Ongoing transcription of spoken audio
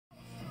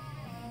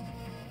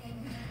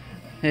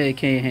Hey,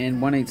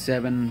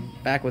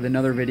 Khan187 back with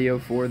another video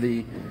for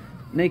the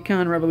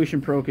Nacon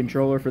Revolution Pro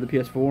controller for the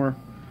PS4.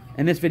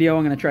 In this video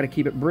I'm going to try to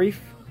keep it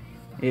brief.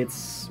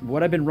 It's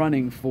what I've been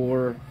running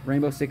for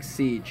Rainbow Six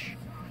Siege.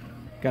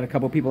 Got a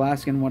couple people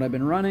asking what I've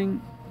been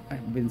running.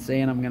 I've been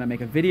saying I'm going to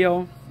make a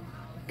video.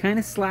 Kind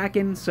of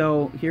slacking,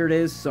 so here it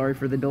is. Sorry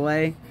for the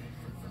delay.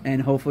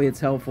 And hopefully it's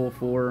helpful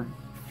for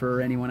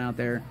anyone out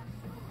there.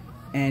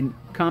 And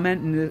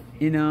comment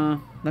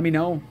let me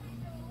know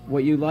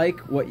what you like,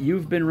 what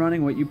you've been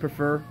running, what you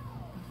prefer.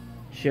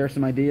 Share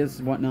some ideas,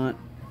 whatnot.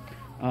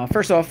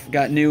 First off,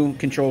 got new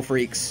control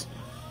freaks.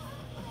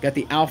 Got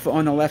the alpha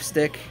on the left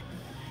stick.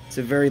 It's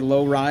a very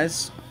low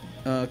rise,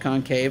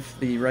 concave.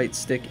 The right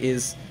stick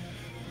is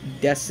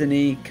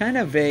Destiny, kind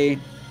of a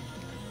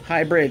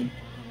hybrid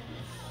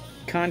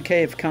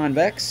concave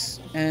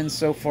convex, and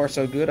so far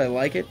so good. I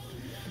like it.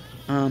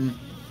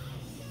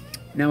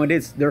 Now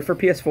they're for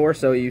PS4,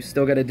 so you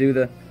still got to do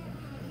the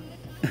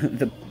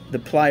the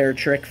plier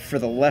trick for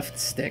the left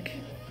stick.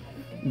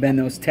 Bend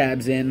those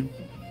tabs in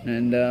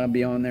and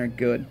be on there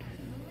good.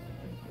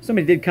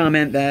 Somebody did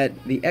comment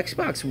that the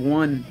Xbox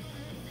One,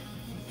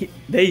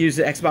 they used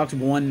the Xbox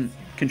One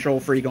control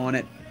freak on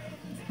it,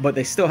 but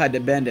they still had to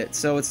bend it,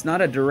 so it's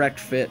not a direct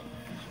fit.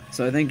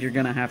 So I think you're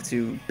gonna have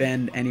to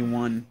bend any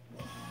one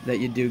that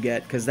you do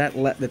get, because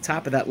the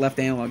top of that left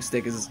analog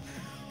stick is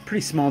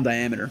pretty small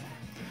diameter.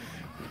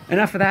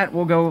 Enough of that.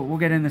 We'll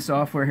get in the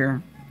software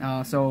here.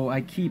 So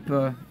I keep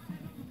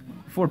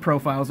 4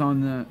 profiles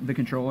on the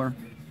controller.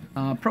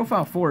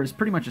 Profile 4 is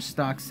pretty much a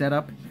stock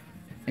setup,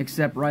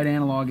 except right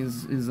analog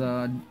is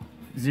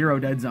 0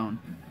 dead zone,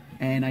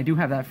 and I do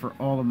have that for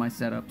all of my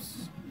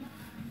setups.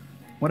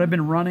 What I've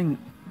been running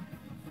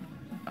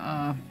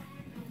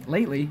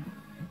lately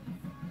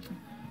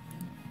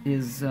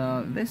is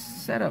this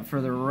setup for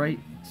the right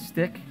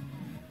stick,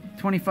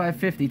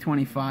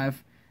 25-50-25,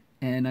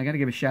 and I got to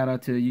give a shout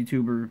out to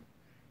YouTuber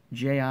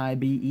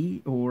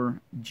JIBE or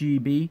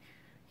GB.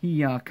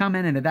 He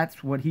commented that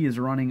that's what he is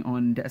running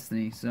on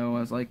Destiny, so I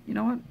was like, you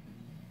know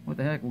what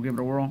the heck, we'll give it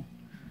a whirl.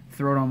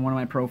 Throw it on one of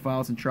my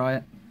profiles and try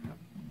it.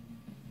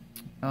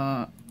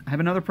 I have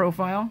another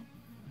profile.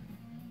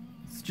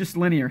 It's just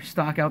linear,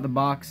 stock out the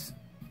box,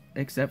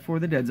 except for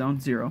the dead zone,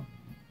 0.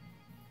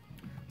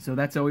 So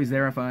that's always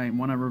there if I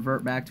want to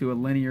revert back to a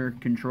linear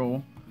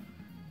control.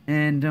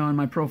 And on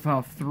my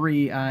profile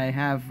 3, I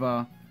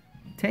have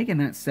taken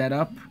that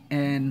setup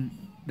and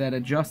that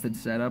adjusted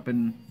setup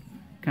and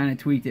kind of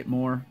tweaked it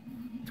more.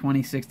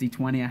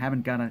 20-60-20. I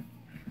haven't got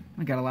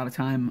a lot of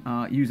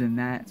time using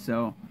that,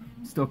 so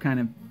still kind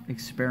of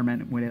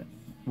experimenting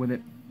with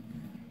it.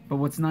 But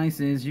what's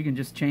nice is you can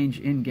just change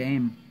in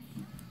game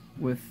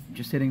with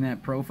just hitting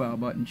that profile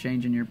button,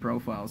 changing your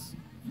profiles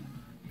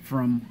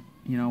from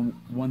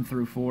 1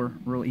 through 4,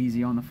 real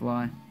easy on the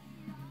fly.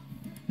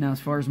 Now, as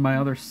far as my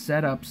other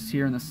setups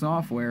here in the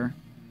software,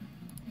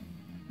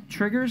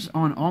 triggers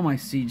on all my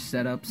Siege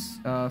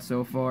setups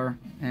so far,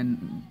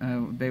 and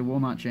they will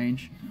not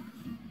change.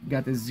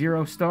 Got the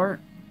 0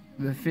 start,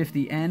 the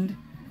 50 end.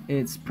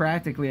 It's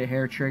practically a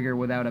hair trigger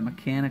without a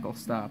mechanical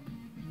stop.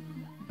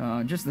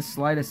 Just the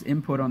slightest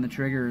input on the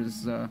trigger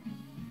is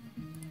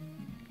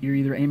you're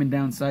either aiming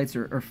down sights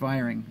or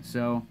firing.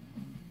 So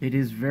it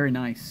is very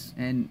nice,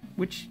 and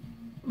which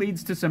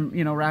leads to some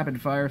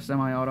rapid fire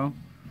semi-auto.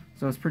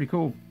 So it's pretty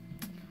cool.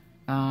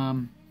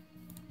 Button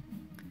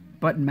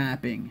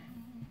mapping.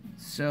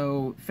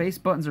 So face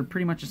buttons are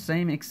pretty much the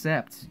same,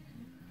 except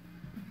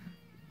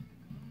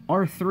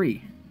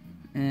R3,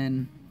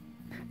 and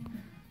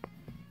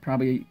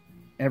probably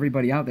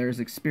everybody out there has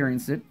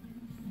experienced it.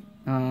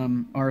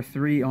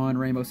 R3 on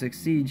Rainbow Six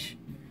Siege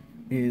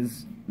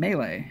is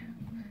melee,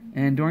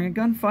 and during a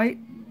gunfight,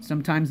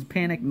 sometimes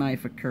panic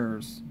knife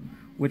occurs,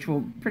 which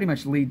will pretty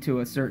much lead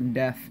to a certain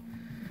death.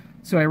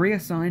 So I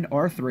reassigned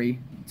R3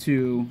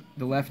 to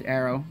the left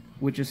arrow,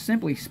 which is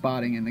simply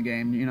spotting in the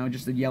game,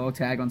 just a yellow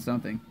tag on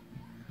something.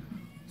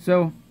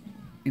 So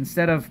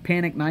instead of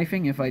panic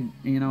knifing, if I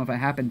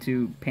happen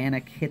to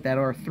panic hit that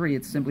R3,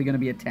 it's simply going to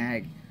be a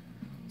tag.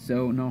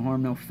 So no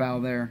harm, no foul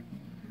there.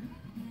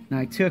 Now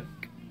I took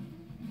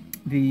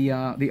the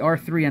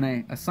R3 and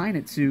I assign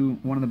it to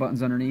one of the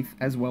buttons underneath,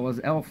 as well as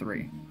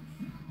L3.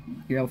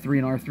 Your L3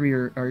 and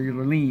R3 are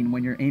your lean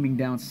when you're aiming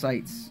down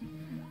sights.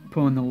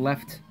 Pulling the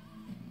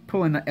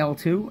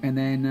L2, and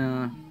then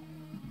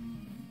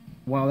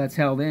while that's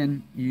held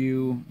in,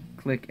 you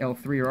click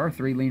L3 or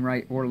R3, lean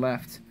right or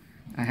left.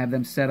 I have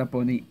them set up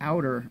on the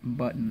outer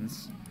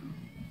buttons,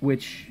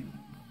 which,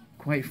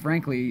 quite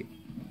frankly,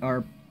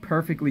 are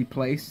perfectly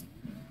placed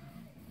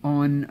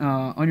on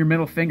your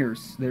middle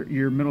fingers.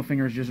 Your middle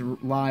fingers just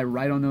lie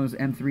right on those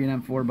M3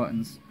 and M4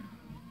 buttons.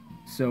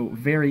 So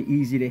very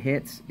easy to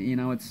hit.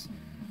 It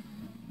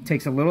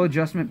takes a little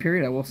adjustment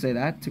period. I will say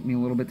that. It took me a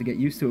little bit to get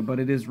used to it, but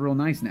it is real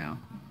nice now.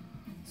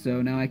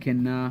 So now I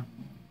can.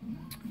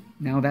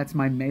 Now that's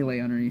my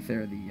melee underneath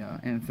there, the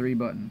M3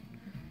 button.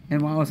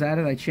 And while I was at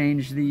it, I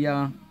changed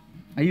I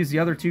used the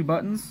other 2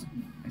 buttons.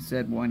 I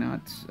said, why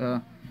not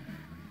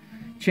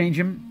change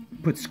them,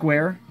 put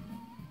square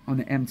on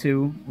the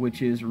M2,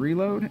 which is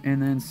reload,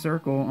 and then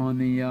circle on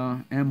the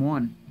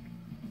M1,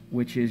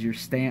 which is your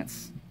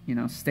stance, you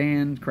know,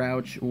 stand,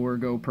 crouch, or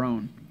go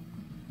prone.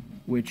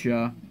 Which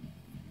it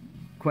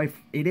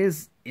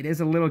is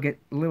a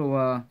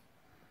little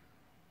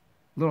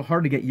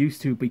hard to get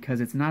used to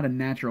because it's not a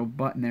natural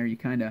button there. You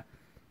kind of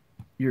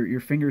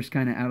your fingers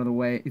kind of out of the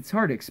way. It's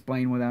hard to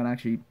explain without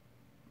actually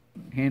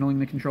handling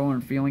the controller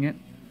and feeling it.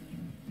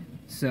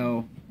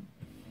 So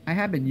I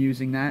have been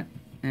using that,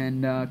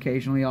 and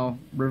occasionally I'll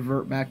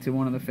revert back to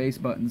one of the face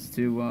buttons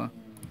to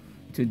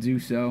do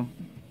so.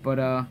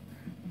 But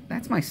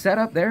that's my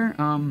setup there.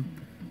 I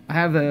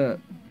have the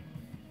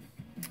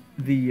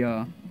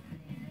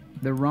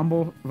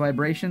rumble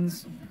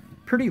vibrations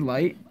pretty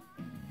light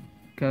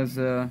because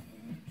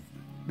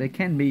they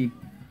can be,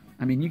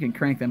 I mean, you can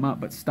crank them up,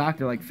 but stock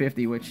they're like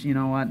 50, which, you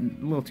know what, a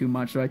little too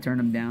much, so I turned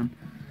them down.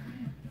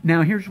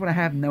 Now here's what I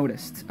have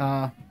noticed.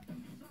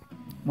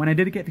 When I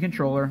did get the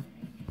controller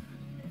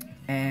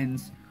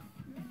and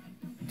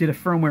did a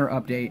firmware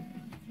update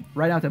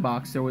right out the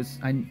box, there was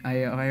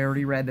I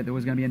already read that there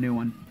was going to be a new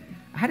one.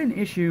 I had an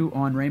issue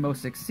on Rainbow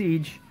Six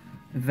Siege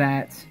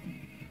that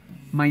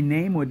my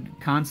name would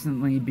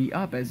constantly be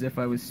up as if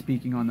I was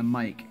speaking on the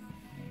mic.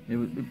 It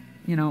was,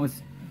 you know,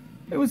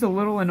 it was a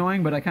little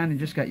annoying, but I kind of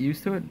just got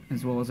used to it,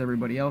 as well as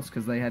everybody else,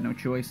 because they had no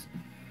choice.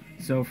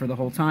 So for the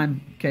whole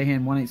time,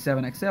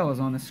 KHAN187XL is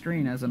on the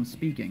screen as I'm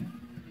speaking.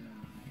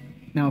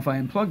 Now, if I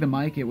unplug the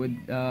mic, it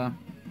would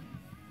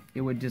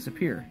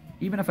disappear.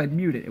 Even if I'd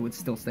mute it, it would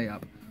still stay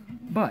up.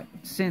 But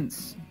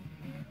since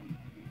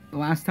the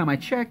last time I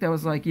checked, I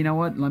was like, you know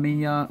what? Let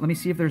me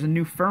see if there's a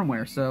new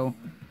firmware. So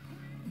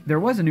there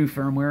was a new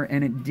firmware,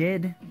 and it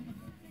did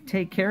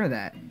take care of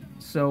that.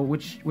 So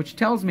which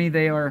tells me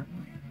they are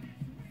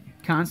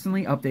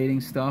constantly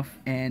updating stuff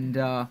and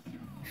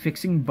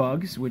fixing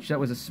bugs, which that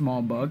was a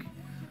small bug.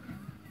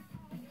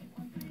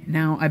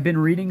 Now, I've been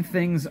reading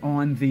things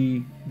on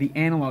the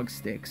analog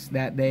sticks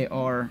that they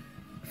are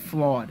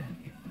flawed.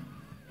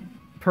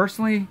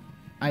 Personally,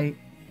 I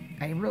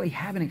really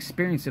haven't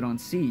experienced it on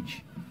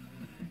Siege.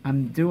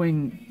 I'm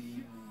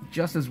doing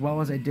just as well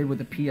as I did with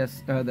the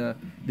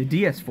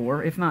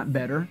DS4, if not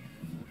better.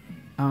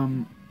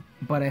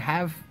 But I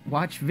have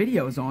watched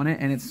videos on it,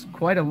 and it's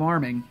quite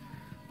alarming.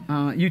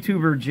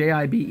 YouTuber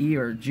JIBE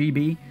or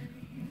GB,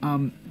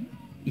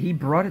 he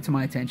brought it to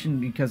my attention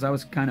because I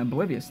was kind of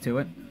oblivious to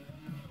it.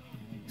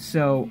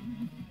 So,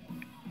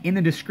 in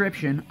the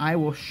description, I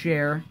will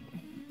share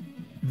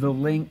the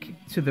link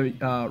to the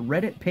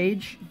Reddit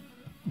page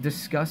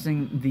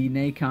discussing the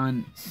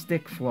Nacon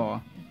stick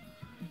flaw,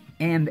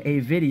 and a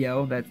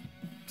video that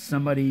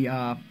somebody,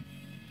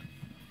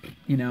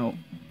 you know,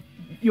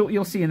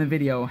 you'll see in the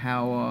video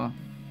how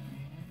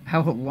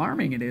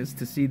alarming it is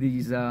to see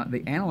these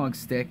the analog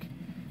stick,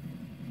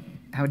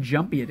 how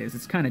jumpy it is.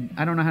 It's kind of,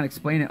 I don't know how to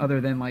explain it other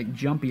than like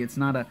jumpy. It's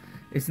not a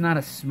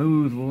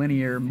smooth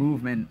linear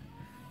movement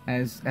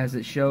as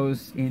it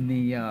shows in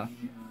the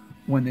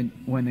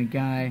when the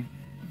guy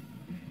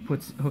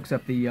hooks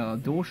up the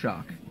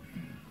DualShock.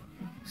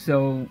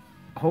 So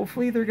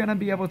hopefully they're gonna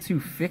be able to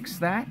fix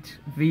that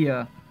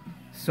via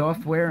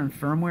software and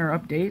firmware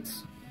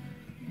updates.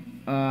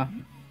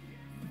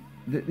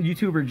 The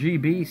YouTuber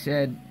GB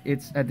said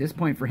it's, at this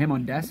point for him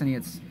on Destiny,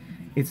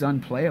 it's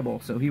unplayable,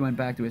 so he went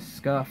back to his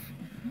scuff.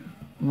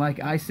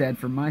 Like I said,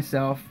 for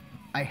myself,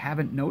 I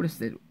haven't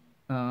noticed it,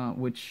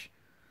 which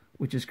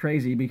is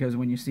crazy because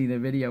when you see the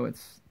video,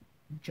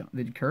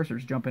 the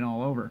cursor's jumping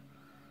all over.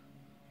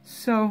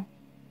 So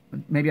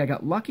maybe I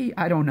got lucky.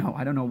 I don't know.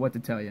 I don't know what to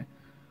tell you.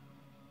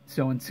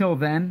 So until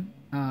then,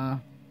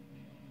 I'm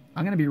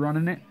gonna be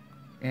running it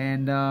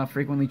and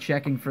frequently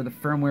checking for the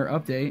firmware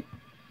update.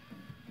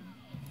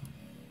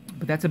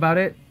 But that's about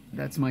it.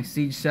 That's my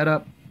Siege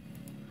setup.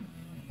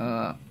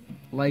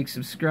 Like,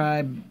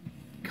 subscribe,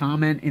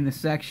 comment in the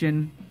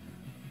section.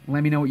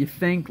 Let me know what you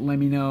think. Let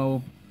me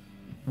know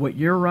what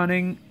you're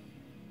running.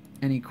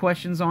 Any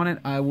questions on it,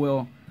 I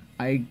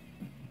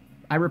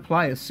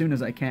reply as soon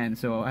as I can.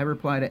 So I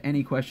reply to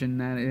any question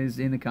that is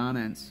in the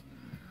comments.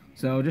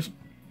 So just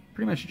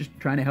pretty much just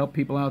trying to help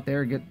people out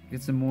there get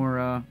some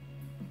more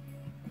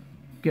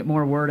get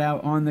more word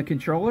out on the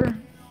controller.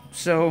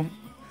 So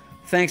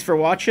thanks for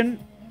watching.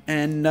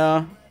 And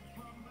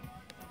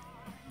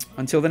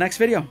until the next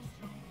video,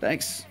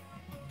 thanks.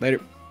 Later.